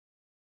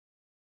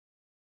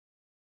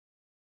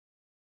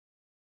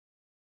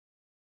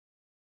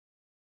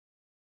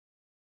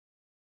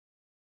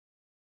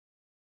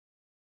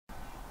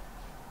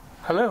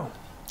Hello,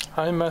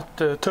 I'm at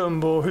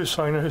Tumbo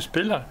Husvagnar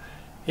Husbilar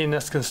in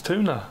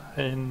Eskilstuna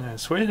in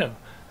Sweden,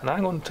 and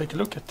I'm going to take a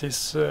look at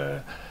this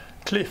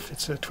Cliff.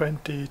 It's a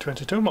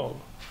 2022 model.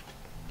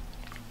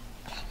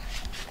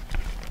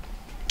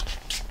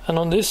 And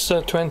on this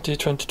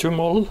 2022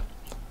 model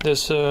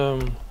there's a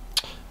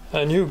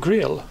new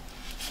grille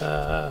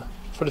for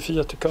the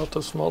Fiat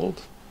Ducatos model,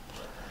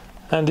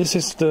 and this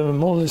is the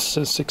model is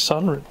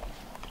 600.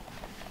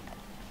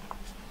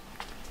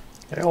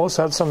 I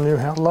also had some new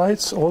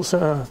headlights,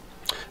 also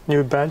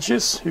new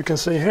badges. You can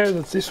see here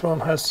that this one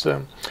has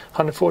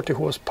 140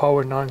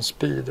 horsepower,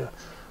 9-speed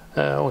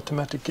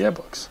automatic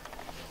gearbox.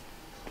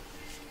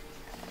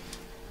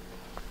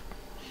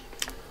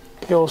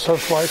 You also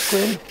have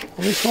widescreen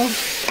on this one,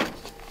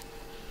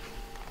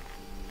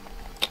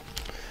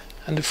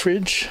 and the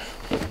fridge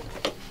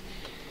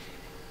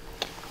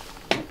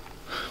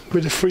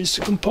with a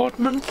freezer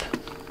compartment.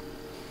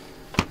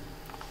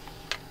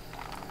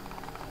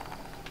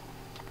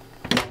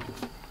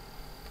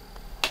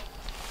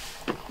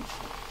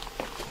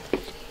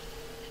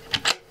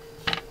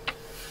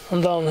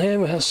 And down here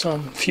we have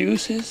some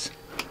fuses.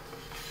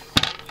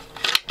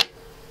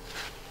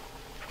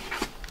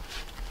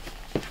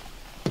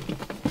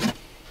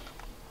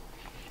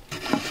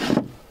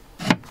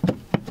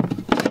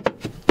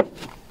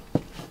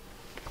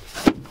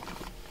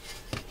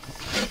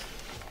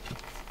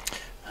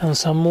 And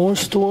some more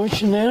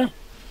storage in there.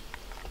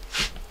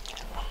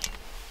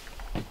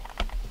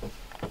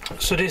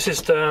 So this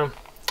is the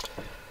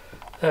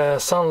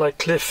Sunlight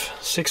Cliff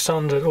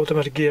 600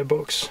 automatic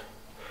gearbox.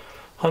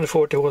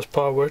 140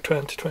 horsepower,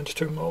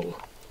 2022 model.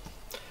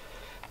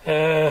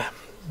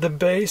 The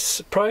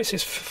base price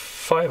is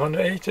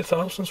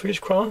 580,000 Swedish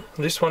crown.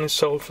 This one is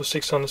sold for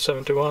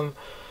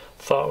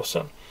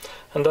 671,000,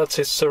 and that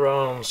is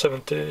around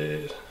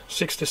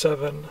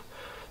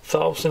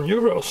 67,000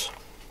 euros.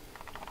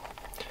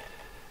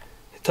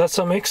 It has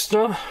some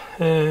extra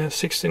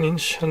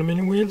 16-inch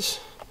aluminium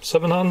wheels,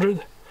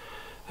 700.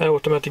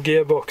 Automatic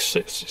gearbox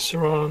is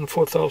around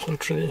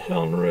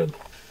 4,300.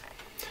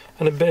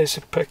 And the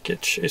basic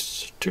package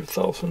is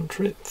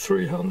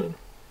 2,300.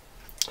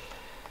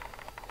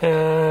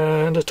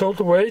 And the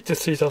total weight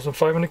is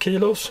 3,500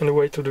 kilos, and the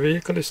weight of the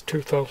vehicle is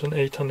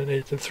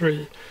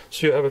 2,883.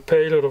 So you have a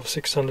payload of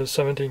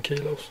 617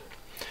 kilos.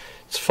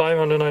 It's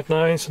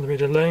 599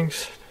 centimeter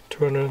length,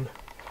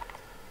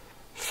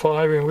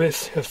 205 in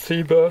width. You have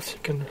 3 berths. You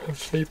can have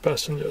 3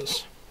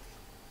 passengers.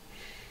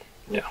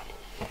 Yeah.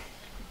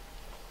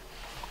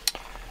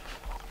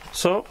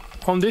 So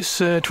on this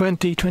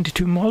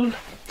 2022 model,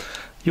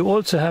 you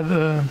also have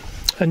a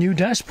new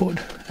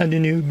dashboard and a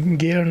new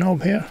gear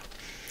knob here,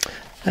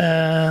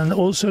 and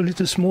also a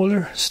little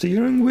smaller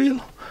steering wheel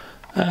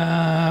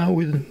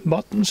with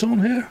buttons on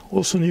here,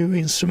 also new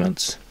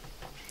instruments.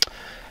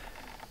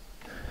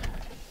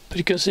 But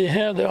you can see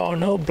here there are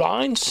no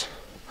blinds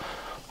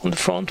on the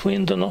front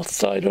window,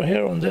 not either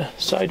here on the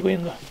side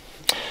window.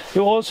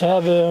 You also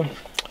have a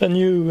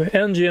new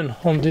engine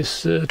on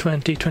this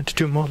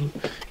 2022 model.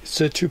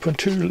 It's a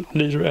 2.2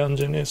 liter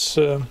engine. It's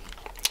a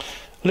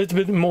little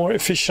bit more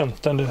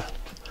efficient than the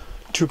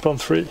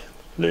 2.3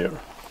 liter.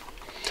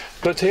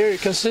 But here you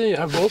can see you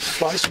have both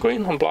fly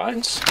screen and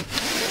blinds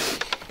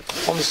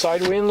on the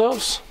side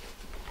windows.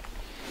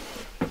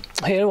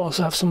 Here you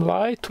also have some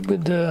light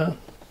with a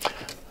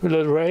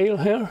rail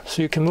here,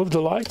 so you can move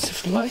the lights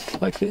if you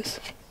like this.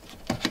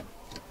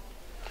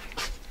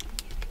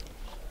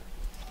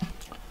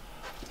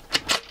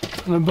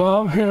 And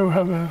above here we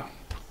have a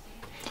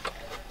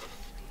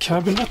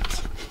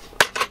cabinet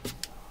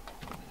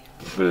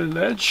with a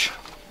ledge.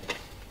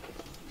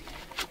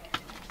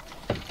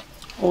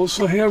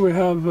 Also here we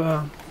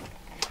have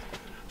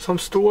some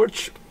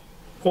storage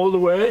all the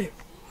way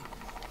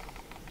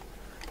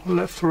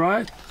left to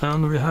right,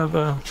 and we have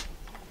a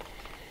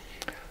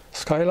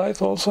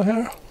skylight also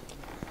here.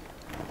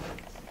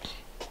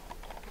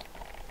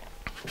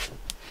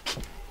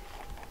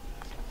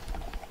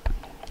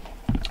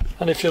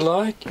 And if you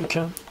like, you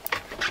can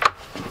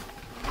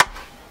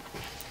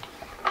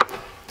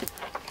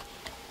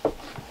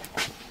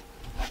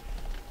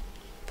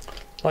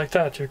like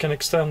that, you can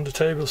extend the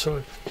table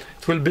so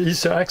it will be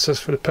easy access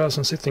for the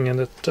person sitting in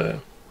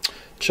that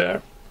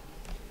chair.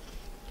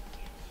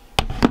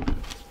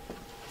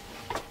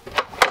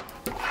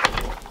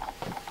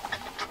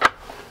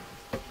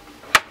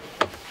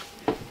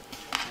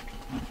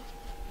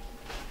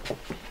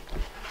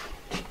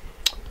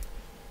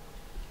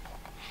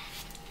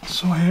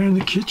 So here in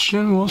the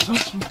kitchen we also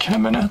have some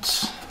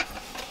cabinets.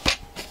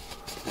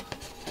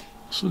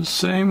 So the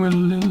same with a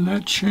little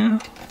ledge here.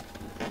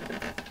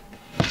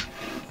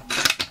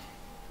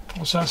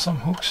 Also have some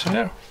hooks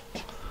here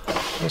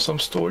and some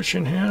storage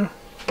in here.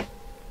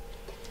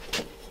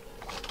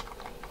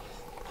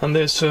 And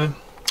there's a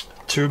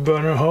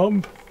 2-burner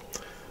hob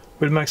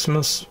with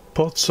maximum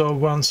pots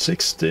of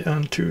 160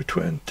 and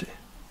 220.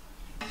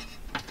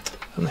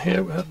 And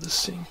here we have the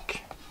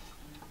sink.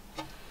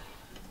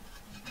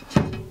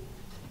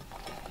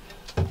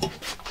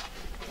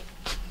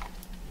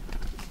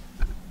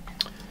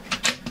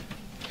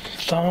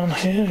 Down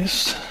here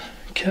is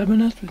a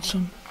cabinet with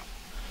some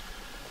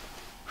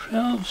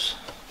shelves,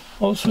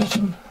 also with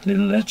some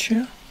little ledge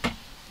here.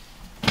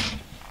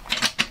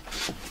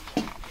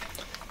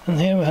 And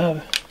here we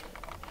have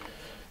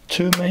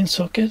 2 main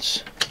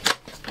sockets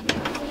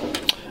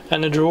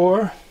and a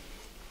drawer,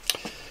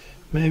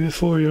 maybe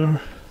for your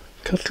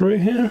cutlery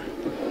here.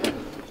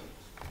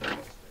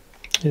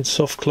 It's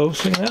soft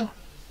closing now.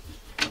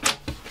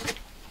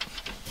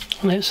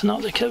 And here's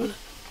another cabinet.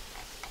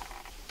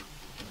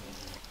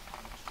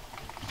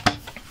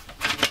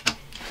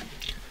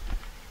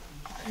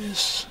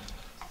 Here's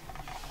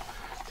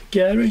the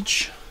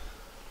garage.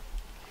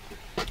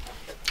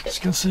 As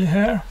you can see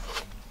here,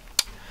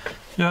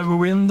 you have a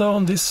window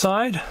on this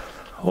side,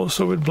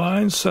 also with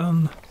blinds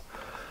and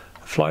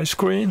a fly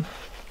screen.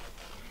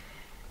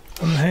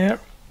 And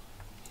here,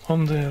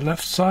 on the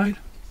left side,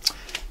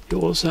 you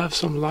also have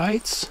some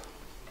lights,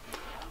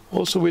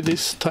 also with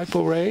this type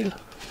of rail.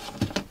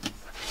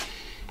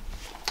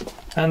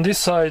 And this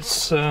side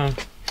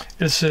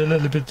is a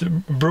little bit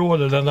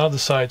broader than the other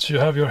sides. You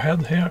have your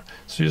head here,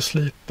 so you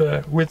sleep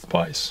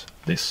widthwise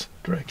this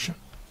direction.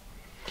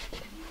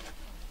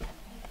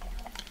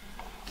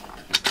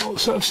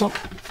 Also have some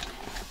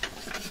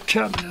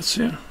cabinets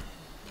here.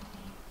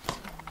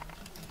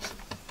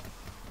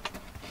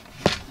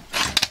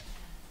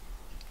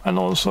 And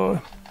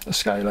also a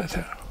skylight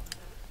here.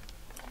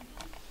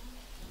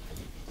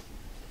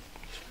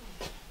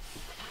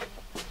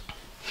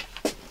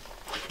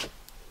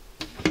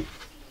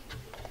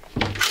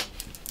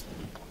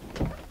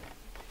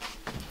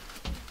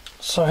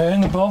 So here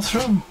in the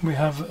bathroom we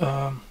have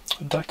a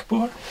duck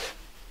board.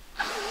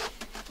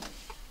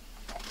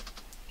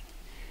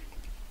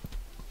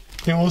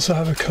 You also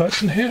have a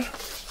curtain here,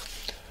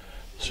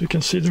 so you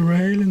can see the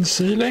rail in the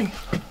ceiling.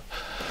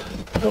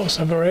 You also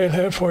have a rail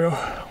here for your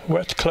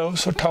wet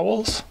clothes or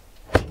towels.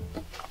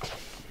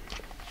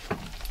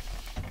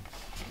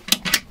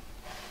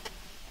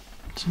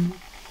 Some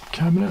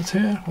cabinets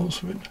here,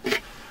 also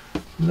with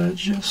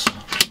ledges.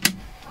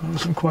 There are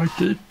some quite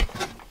deep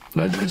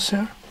ledges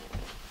here.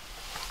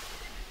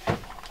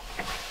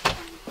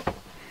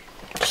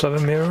 So a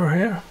mirror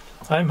here.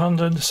 I'm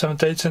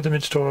 178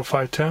 centimeters tall,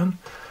 5'10",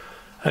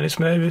 and it's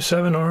maybe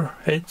 7 or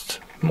 8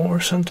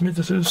 more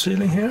centimeters to the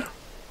ceiling here.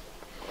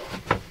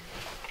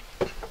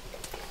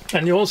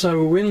 And you also have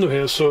a window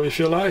here, so if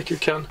you like, you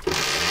can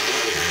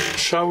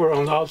shower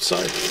on the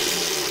outside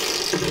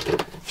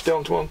if you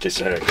don't want this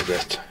area to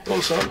get. You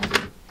also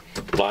have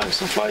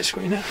blinds and fly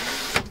screen here.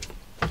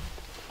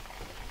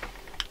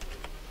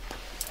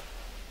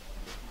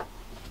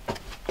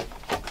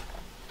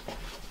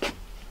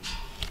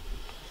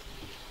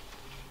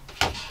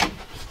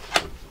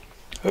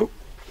 Oh,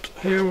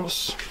 here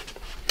was.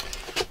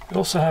 We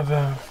also have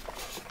a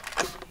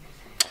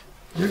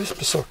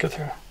USB socket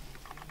here.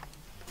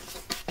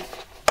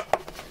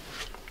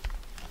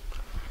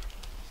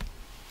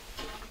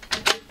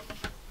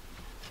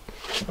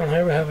 And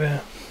here we have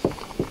a.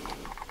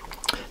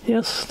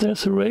 Yes,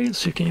 there's a rail,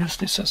 so you can use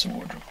this as a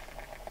wardrobe.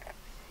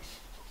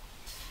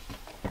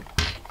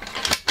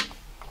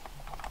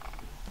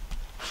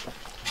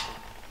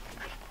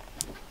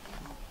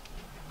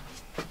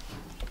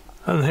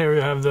 And here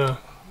you have the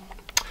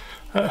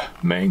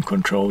main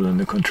control and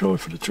the control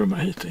for the thermal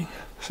heating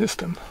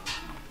system.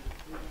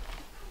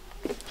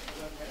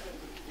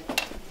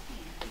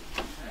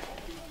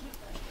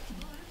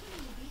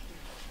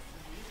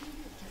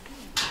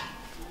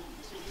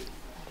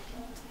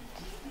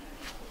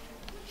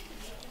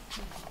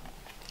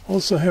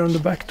 Also here on the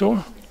back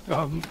door you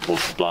have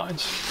both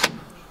blinds,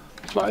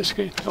 fly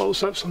screen. You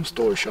also have some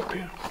storage up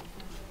here.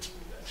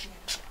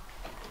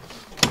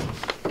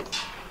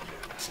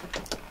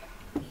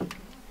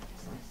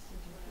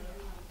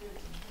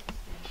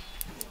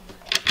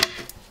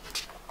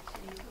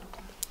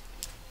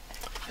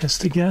 Here's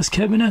the gas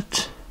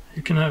cabinet.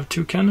 You can have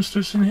 2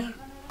 canisters in here.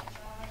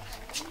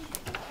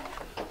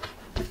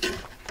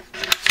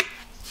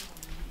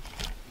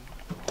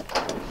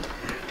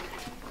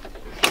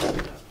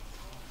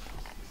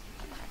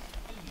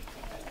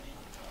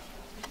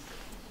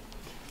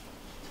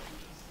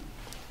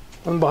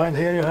 And behind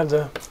here you have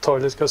the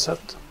toilet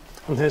cassette,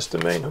 and here's the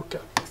main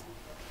hookup.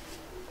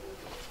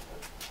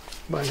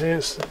 Behind here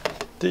is the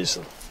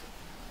diesel.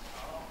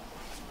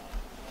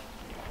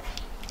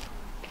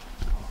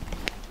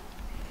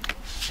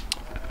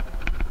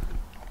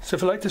 So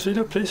if you like this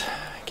video, please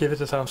give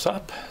it a thumbs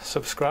up,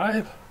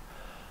 subscribe,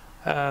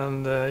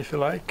 and if you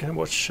like and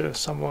watch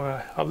some of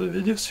my other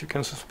videos, you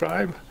can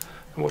subscribe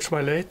and watch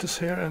my latest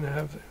here.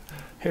 And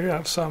here you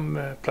have some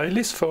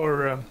playlists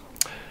for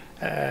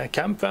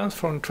camp vans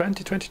from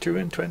 2022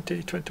 and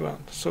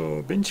 2021.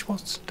 So binge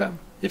watch them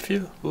if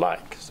you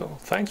like. So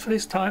thanks for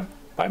this time.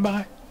 Bye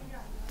bye.